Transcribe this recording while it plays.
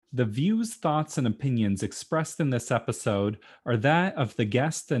The views, thoughts, and opinions expressed in this episode are that of the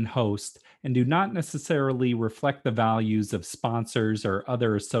guest and host and do not necessarily reflect the values of sponsors or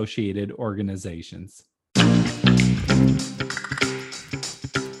other associated organizations.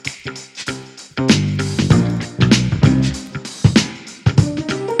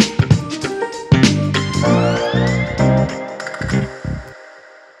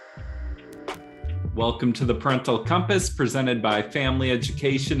 Welcome to the Parental Compass presented by Family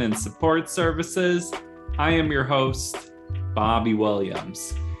Education and Support Services. I am your host, Bobby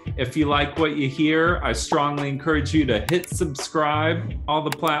Williams. If you like what you hear, I strongly encourage you to hit subscribe. All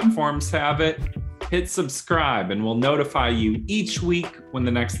the platforms have it. Hit subscribe and we'll notify you each week when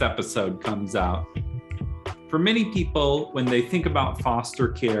the next episode comes out. For many people, when they think about foster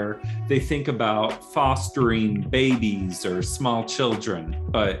care, they think about fostering babies or small children.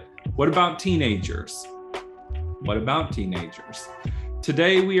 But what about teenagers? What about teenagers?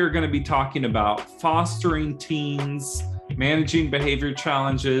 Today, we are going to be talking about fostering teens, managing behavior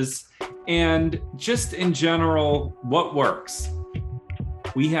challenges, and just in general, what works.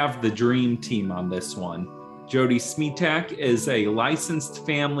 We have the dream team on this one. Jody Smetak is a licensed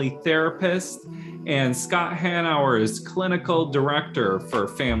family therapist, and Scott Hanauer is clinical director for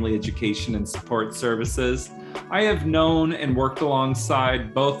Family Education and Support Services. I have known and worked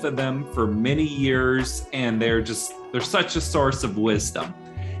alongside both of them for many years, and they're such a source of wisdom.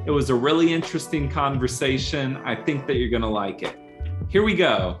 It was a really interesting conversation. I think that you're going to like it. Here we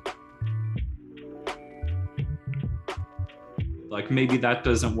go. Like maybe that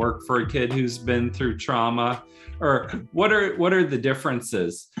doesn't work for a kid who's been through trauma, or what are the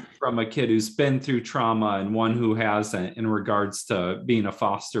differences from a kid who's been through trauma and one who hasn't in regards to being a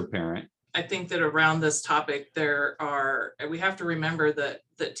foster parent? I think that around this topic, we have to remember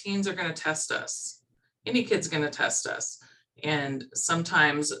that teens are going to test us. Any kid's going to test us. And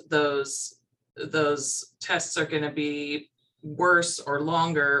sometimes those tests are going to be worse or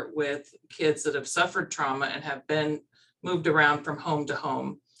longer with kids that have suffered trauma and have been moved around from home to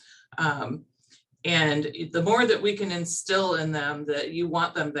home. And the more that we can instill in them that you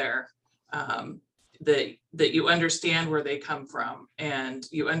want them there, that you understand where they come from and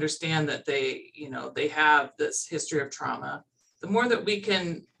you understand that they have this history of trauma, the more that we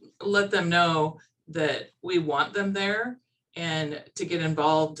can let them know that we want them there and to get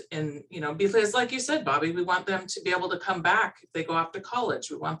involved in, because like you said, Bobby, we want them to be able to come back if they go off to college.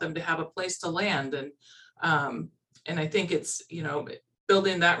 We want them to have a place to land. And I think it's,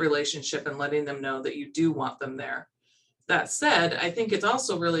 building that relationship and letting them know that you do want them there. That said, I think it's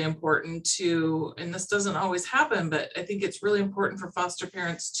also really important to, and this doesn't always happen, but I think it's really important for foster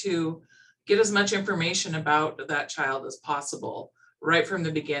parents to get as much information about that child as possible right from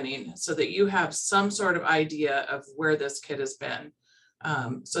the beginning, so that you have some sort of idea of where this kid has been,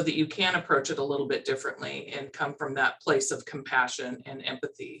 so that you can approach it a little bit differently and come from that place of compassion and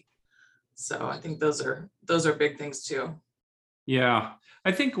empathy. So I think those are big things too. Yeah,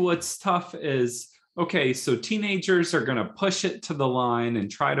 I think what's tough is, okay, so teenagers are going to push it to the line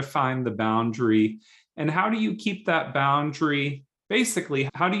and try to find the boundary. And how do you keep that boundary? Basically,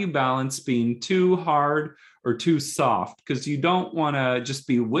 how do you balance being too hard or too soft? Because you don't want to just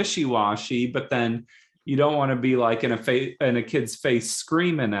be wishy-washy, but then you don't want to be like in a kid's face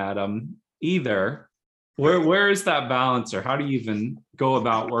screaming at them either. Where is that balance, or how do you even go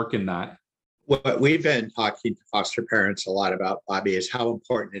about working that? What we've been talking to foster parents a lot about, Bobby, is how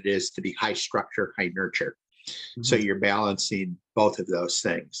important it is to be high structure, high nurture. Mm-hmm. So you're balancing both of those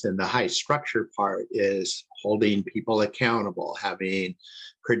things. And the high structure part is holding people accountable, having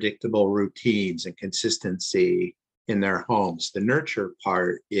predictable routines and consistency in their homes. The nurture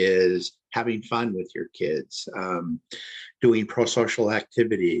part is having fun with your kids, doing pro-social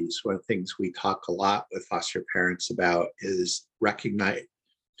activities. One of the things we talk a lot with foster parents about is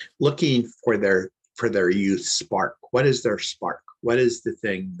looking for their youth spark. What is their spark? What is the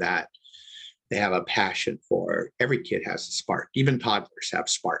thing that they have a passion for? Every kid has a spark. Even toddlers have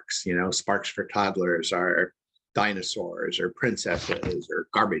sparks. Sparks for toddlers are dinosaurs or princesses or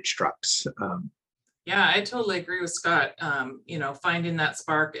garbage trucks. Yeah, I totally agree with Scott. Finding that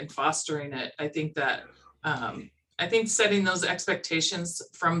spark and fostering it. I think that I think setting those expectations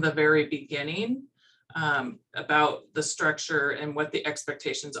from the very beginning about the structure and what the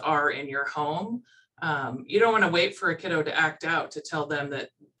expectations are in your home. You don't want to wait for a kiddo to act out to tell them that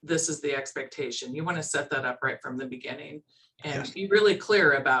this is the expectation. You want to set that up right from the beginning and be really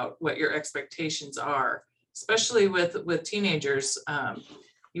clear about what your expectations are, especially with teenagers.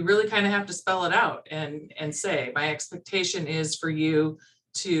 You really kind of have to spell it out and say, my expectation is for you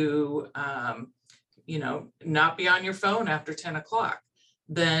to, not be on your phone after 10 o'clock.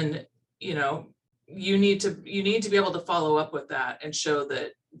 then, you need to be able to follow up with that and show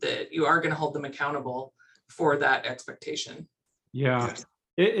that you are going to hold them accountable for that expectation. Yeah. Yes.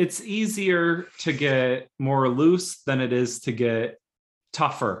 It's easier to get more loose than it is to get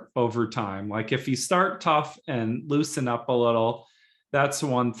tougher over time. Like if you start tough and loosen up a little, that's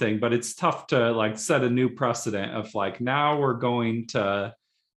one thing, but it's tough to like set a new precedent of like, now we're going to,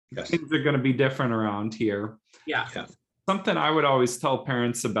 Yes. things are going to be different around here. Yeah. Something I would always tell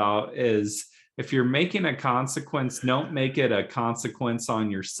parents about is if you're making a consequence, don't make it a consequence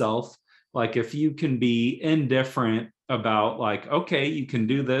on yourself. Like if you can be indifferent about like, okay, you can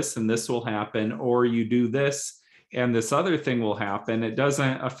do this and this will happen, or you do this and this other thing will happen. It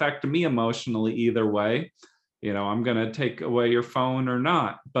doesn't affect me emotionally either way. I'm going to take away your phone or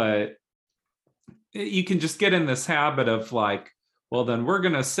not, but you can just get in this habit of like, well, then we're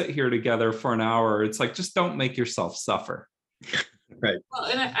going to sit here together for an hour. It's like, just don't make yourself suffer. Right. Well,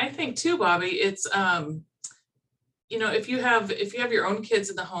 and I think too, Bobby, it's, if you have your own kids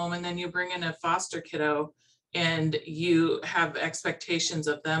in the home and then you bring in a foster kiddo and you have expectations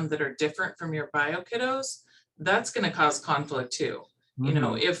of them that are different from your bio kiddos, that's going to cause conflict too.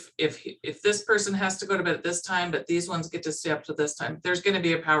 If this person has to go to bed at this time, but these ones get to stay up to this time, there's going to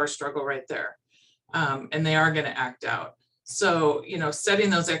be a power struggle right there. And they are going to act out. So, setting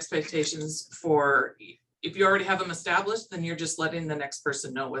those expectations for, if you already have them established, then you're just letting the next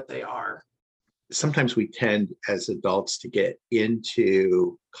person know what they are. Sometimes we tend as adults to get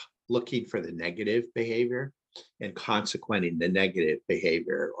into looking for the negative behavior and consequenting the negative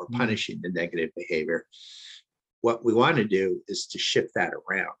behavior or punishing the negative behavior. What we want to do is to shift that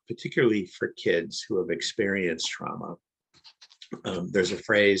around, particularly for kids who have experienced trauma. There's a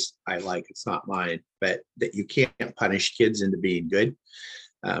phrase I like, it's not mine, but that you can't punish kids into being good,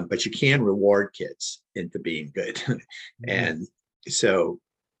 but you can reward kids into being good. And so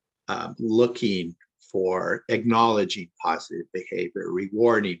looking for acknowledging positive behavior,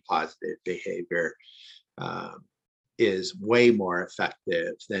 rewarding positive behavior is way more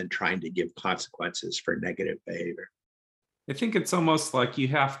effective than trying to give consequences for negative behavior. I think it's almost like you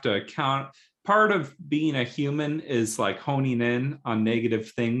have to count. Part of being a human is like honing in on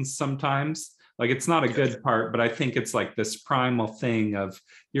negative things sometimes. Like it's not a good part, but I think it's like this primal thing of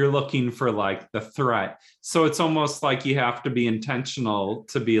you're looking for like the threat. So it's almost like you have to be intentional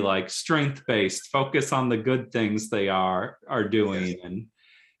to be like strength-based, focus on the good things they are doing. And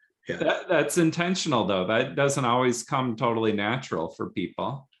that's intentional though. That doesn't always come totally natural for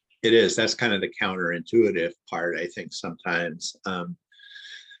people. It is. That's kind of the counterintuitive part, I think, sometimes.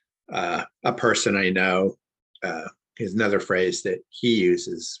 A person I know, is another phrase that he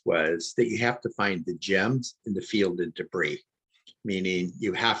uses was that you have to find the gems in the field of debris, meaning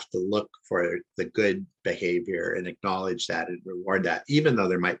you have to look for the good behavior and acknowledge that and reward that, even though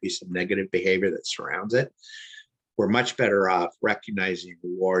there might be some negative behavior that surrounds it. We're much better off recognizing,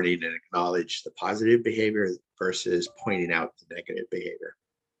 rewarding, and acknowledge the positive behavior versus pointing out the negative behavior.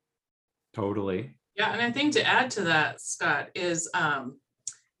 Totally. Yeah, and I think to add to that, Scott, is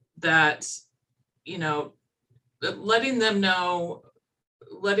that, letting them know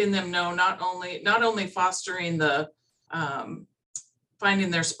not only fostering the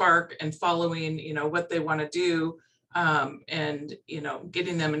finding their spark and following, what they want to do, and,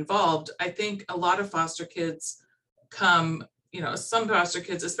 getting them involved. I think a lot of foster kids some foster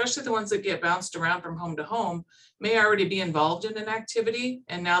kids, especially the ones that get bounced around from home to home, may already be involved in an activity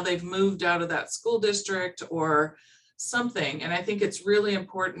and now they've moved out of that school district or something. And I think it's really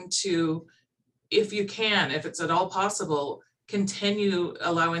important to, if it's at all possible, continue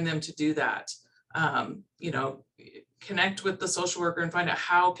allowing them to do that. Connect with the social worker and find out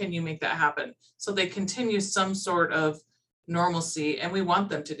how can you make that happen so they continue some sort of normalcy. And we want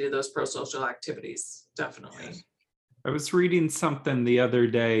them to do those pro-social activities, definitely. Yes. I was reading something the other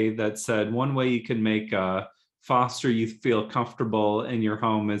day that said one way you can make a foster youth feel comfortable in your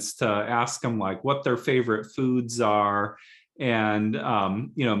home is to ask them like what their favorite foods are and,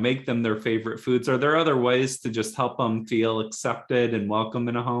 make them their favorite foods. Are there other ways to just help them feel accepted and welcome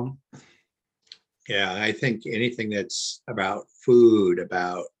in a home? Yeah, I think anything that's about food,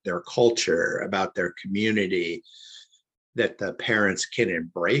 about their culture, about their community, that the parents can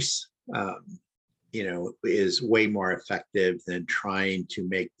embrace, is way more effective than trying to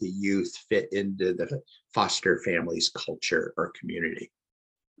make the youth fit into the foster family's culture or community.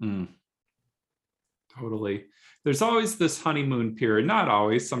 Totally. There's always this honeymoon period. Not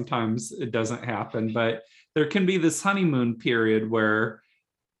always, sometimes it doesn't happen, but there can be this honeymoon period where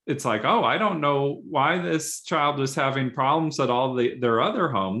it's like, oh, I don't know why this child is having problems at all their other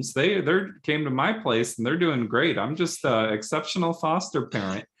homes. They came to my place and they're doing great. I'm just an exceptional foster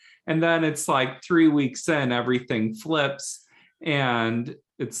parent. And then it's like 3 weeks in, everything flips, and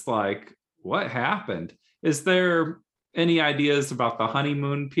it's like, what happened? Is there any ideas about the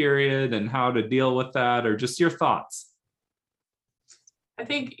honeymoon period and how to deal with that, or just your thoughts? I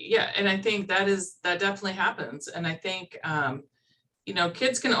think, yeah, and I think that definitely happens. And I think,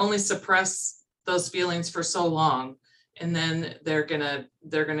 kids can only suppress those feelings for so long, and then they're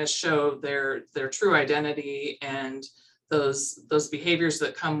gonna show their true identity, and those behaviors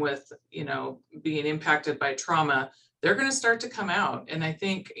that come with, being impacted by trauma, they're gonna start to come out. And I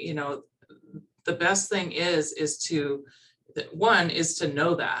think, the best thing is to, one is to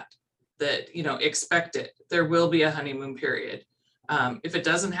know that, expect it. There will be a honeymoon period. If it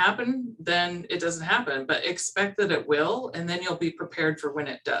doesn't happen, then it doesn't happen, but expect that it will, and then you'll be prepared for when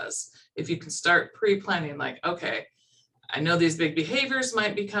it does. If you can start pre-planning, like, okay, I know these big behaviors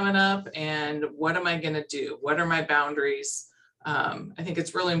might be coming up, and what am I going to do? What are my boundaries? I think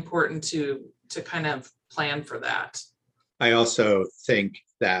it's really important to kind of plan for that. I also think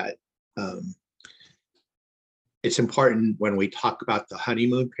that it's important when we talk about the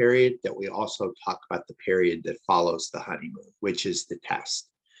honeymoon period that we also talk about the period that follows the honeymoon, which is the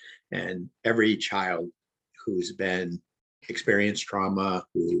test. And every child who's experienced trauma,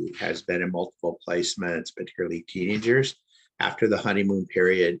 who has been in multiple placements, particularly teenagers, after the honeymoon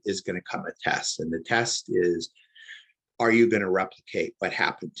period is going to come a test. And the test is, are you going to replicate what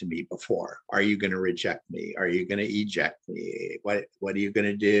happened to me before? Are you going to reject me? Are you going to eject me? What are you going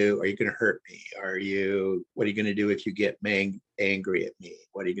to do? Are you going to hurt me? What are you going to do if you get angry at me?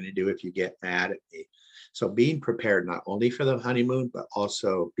 What are you going to do if you get mad at me? So being prepared not only for the honeymoon, but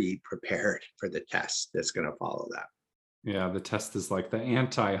also be prepared for the test that's going to follow that. Yeah, the test is like the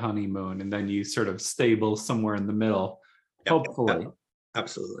anti-honeymoon, and then you sort of stable somewhere in the middle, hopefully.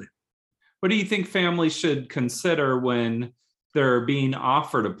 Absolutely. What do you think families should consider when they're being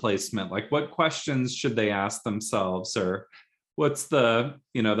offered a placement? Like, what questions should they ask themselves, or what's the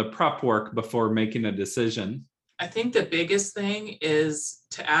prep work before making a decision? I think the biggest thing is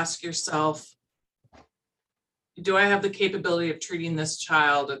to ask yourself, do I have the capability of treating this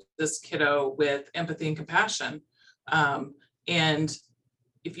child, this kiddo, with empathy and compassion? And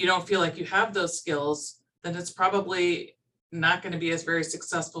if you don't feel like you have those skills, then it's probably not going to be a very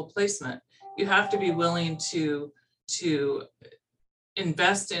successful placement. You have to be willing to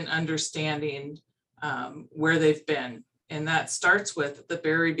invest in understanding where they've been. And that starts with the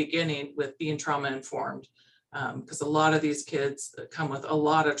very beginning, with being trauma informed, because a lot of these kids come with a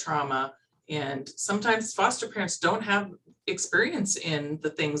lot of trauma, and sometimes foster parents don't have experience in the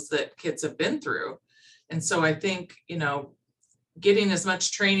things that kids have been through. And so I think, getting as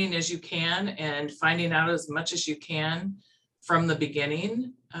much training as you can and finding out as much as you can from the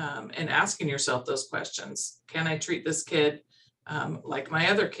beginning, and asking yourself those questions. Can I treat this kid like my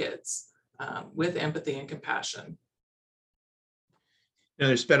other kids, with empathy and compassion?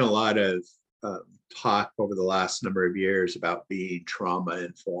 There's been a lot of talk over the last number of years about being trauma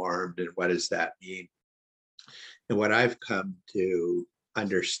informed and what does that mean? And what I've come to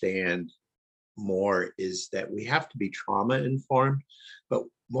understand more is that we have to be trauma informed, but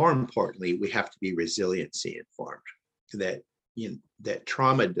more importantly, we have to be resiliency informed. That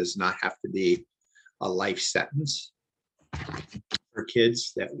trauma does not have to be a life sentence for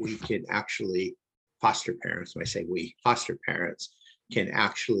kids, that we can actually, foster parents, when I say we, foster parents can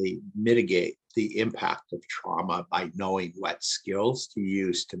actually mitigate the impact of trauma by knowing what skills to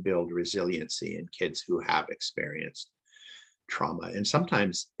use to build resiliency in kids who have experienced trauma. And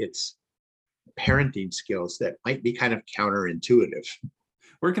sometimes it's parenting skills that might be kind of counterintuitive.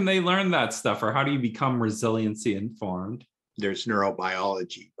 Where can they learn that stuff, or how do you become resiliency informed? There's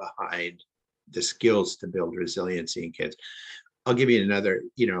neurobiology behind the skills to build resiliency in kids. I'll give you another,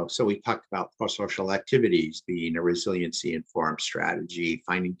 so we talked about pro-social activities being a resiliency informed strategy,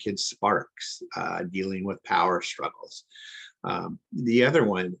 finding kids sparks, dealing with power struggles. The other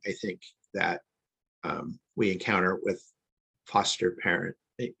one, I think, that we encounter with foster parents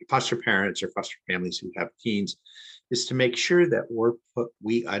or foster families who have teens is to make sure that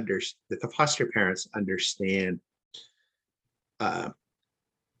that the foster parents understand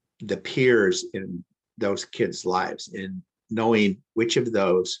the peers in those kids' lives, and knowing which of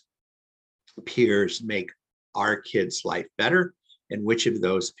those peers make our kids' life better and which of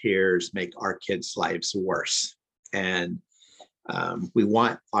those peers make our kids' lives worse. And we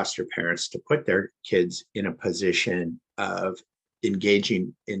want foster parents to put their kids in a position of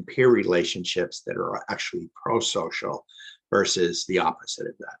engaging in peer relationships that are actually pro-social, versus the opposite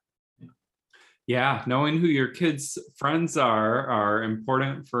of that. Yeah, knowing who your kids' friends are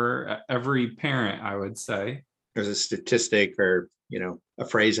important for every parent, I would say. There's a statistic or a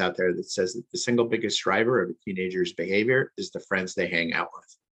phrase out there that says that the single biggest driver of a teenager's behavior is the friends they hang out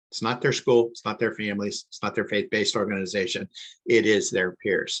with. It's not their school, it's not their families, it's not their faith-based organization. It is their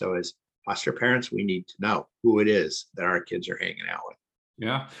peers. So as foster parents, we need to know who it is that our kids are hanging out with.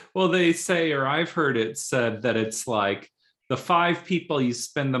 Yeah. Well, they say, or I've heard it said, that it's like the 5 people you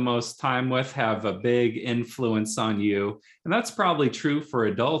spend the most time with have a big influence on you. And that's probably true for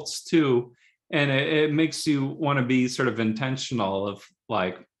adults too. And it makes you want to be sort of intentional of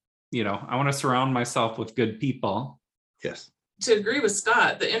like, I want to surround myself with good people. Yes. To agree with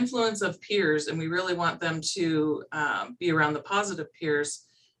Scott, the influence of peers, and we really want them to be around the positive peers,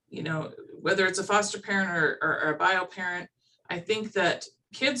 whether it's a foster parent or a bio parent. I think that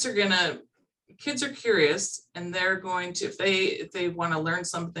kids are curious, and they're going to, if they want to learn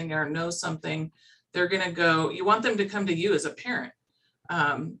something or know something, they're going to go, you want them to come to you as a parent.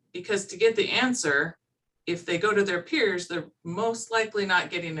 Because to get the answer, if they go to their peers, they're most likely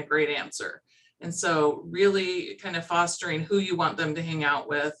not getting a great answer. And so really kind of fostering who you want them to hang out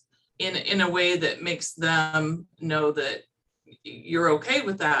with in a way that makes them know that you're okay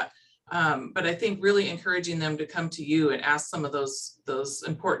with that. But I think really encouraging them to come to you and ask some of those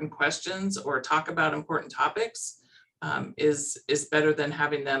important questions or talk about important topics is better than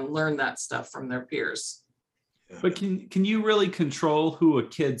having them learn that stuff from their peers. But can you really control who a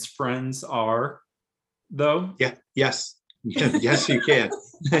kid's friends are, though? Yeah. Yes. Yes, you can.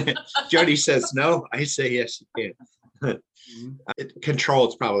 Jody says no. I say yes, you can. Control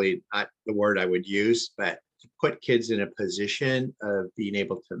is probably not the word I would use, but to put kids in a position of being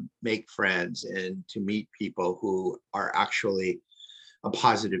able to make friends and to meet people who are actually a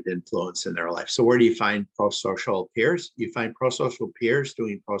positive influence in their life. So where do you find pro-social peers? You find pro-social peers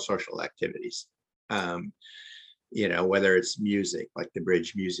doing pro-social activities. Whether it's music, like the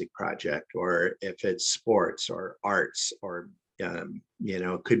Bridge Music Project, or if it's sports or arts, or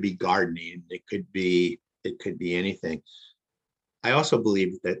it could be gardening, it could be anything. I also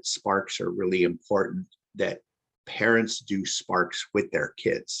believe that sparks are really important, that parents do sparks with their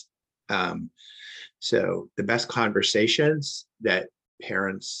kids. So the best conversations that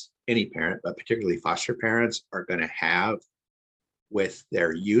parents, any parent, but particularly foster parents, are going to have with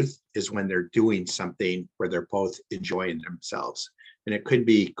their youth is when they're doing something where they're both enjoying themselves. And it could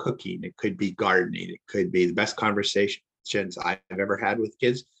be cooking, it could be gardening, it could be the best conversations I've ever had with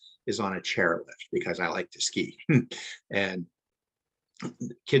kids is on a chairlift, because I like to ski. And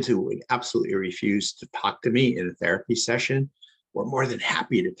kids who would absolutely refuse to talk to me in a therapy session were more than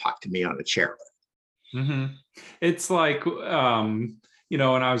happy to talk to me on a chairlift. Mm-hmm. It's like,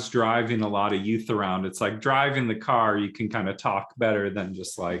 when I was driving a lot of youth around, it's like driving the car, you can kind of talk better than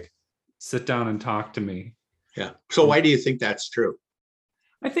just like sit down and talk to me. Yeah. So why do you think that's true?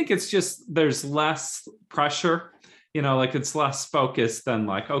 I think it's just there's less pressure, like it's less focused than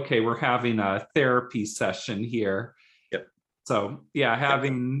like, okay, we're having a therapy session here. Yep. So yeah,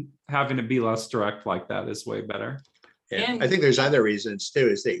 having to be less direct like that is way better. Yeah. I think there's other reasons too,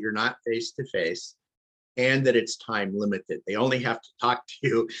 is that you're not face to face, and that it's time limited. They only have to talk to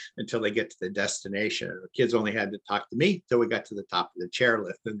you until they get to the destination. The kids only had to talk to me till we got to the top of the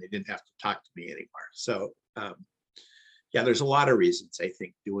chairlift, and they didn't have to talk to me anymore. So there's a lot of reasons I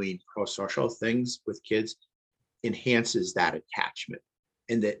think doing pro-social things with kids enhances that attachment,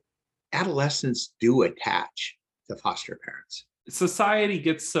 and that adolescents do attach to foster parents. Society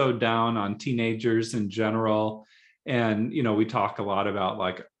gets so down on teenagers in general. And, we talk a lot about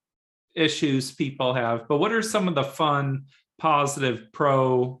like issues people have, but what are some of the fun, positive,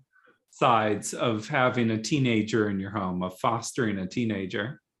 pro sides of having a teenager in your home, of fostering a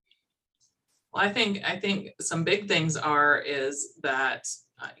teenager? Well, I think some big things is that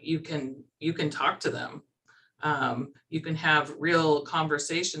you can talk to them. You can have real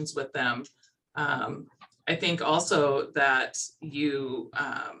conversations with them. I think also that you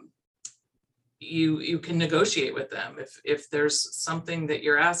can negotiate with them. If there's something that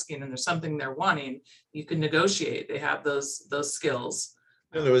you're asking and there's something they're wanting, you can negotiate. They have those skills.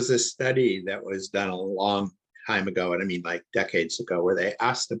 There was this study that was done a long time ago, and I mean like decades ago, where they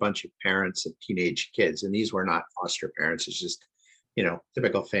asked a bunch of parents of teenage kids, and these were not foster parents, it's just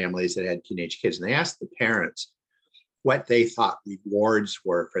typical families that had teenage kids, and they asked the parents what they thought rewards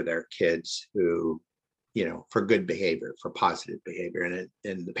were for their kids who for good behavior, for positive behavior.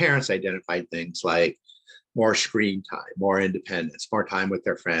 And the parents identified things like more screen time, more independence, more time with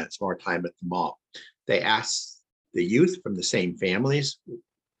their friends, more time at the mall. They asked the youth from the same families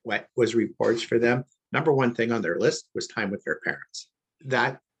what was rewards for them. number one thing on their list was time with their parents.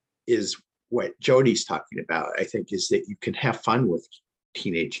 That is what Jody's talking about, I think, is that you can have fun with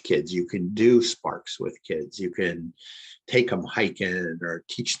teenage kids. You can do sparks with kids. You can take them hiking or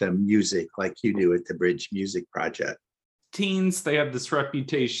teach them music like you do at the Bridge Music Project. Teens, they have this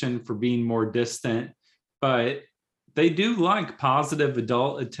reputation for being more distant, but they do like positive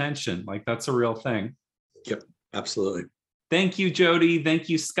adult attention. Like, that's a real thing. Yep, absolutely. Thank you, Jody. Thank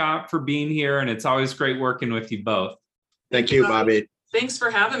you, Scott, for being here. And it's always great working with you both. Thank you, Bobby. Thanks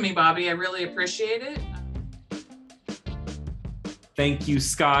for having me, Bobby. I really appreciate it. Thank you,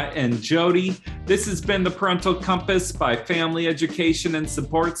 Scott and Jody. This has been the Parental Compass by Family Education and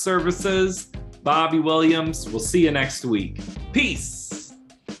Support Services. Bobby Williams. We'll see you next week. Peace.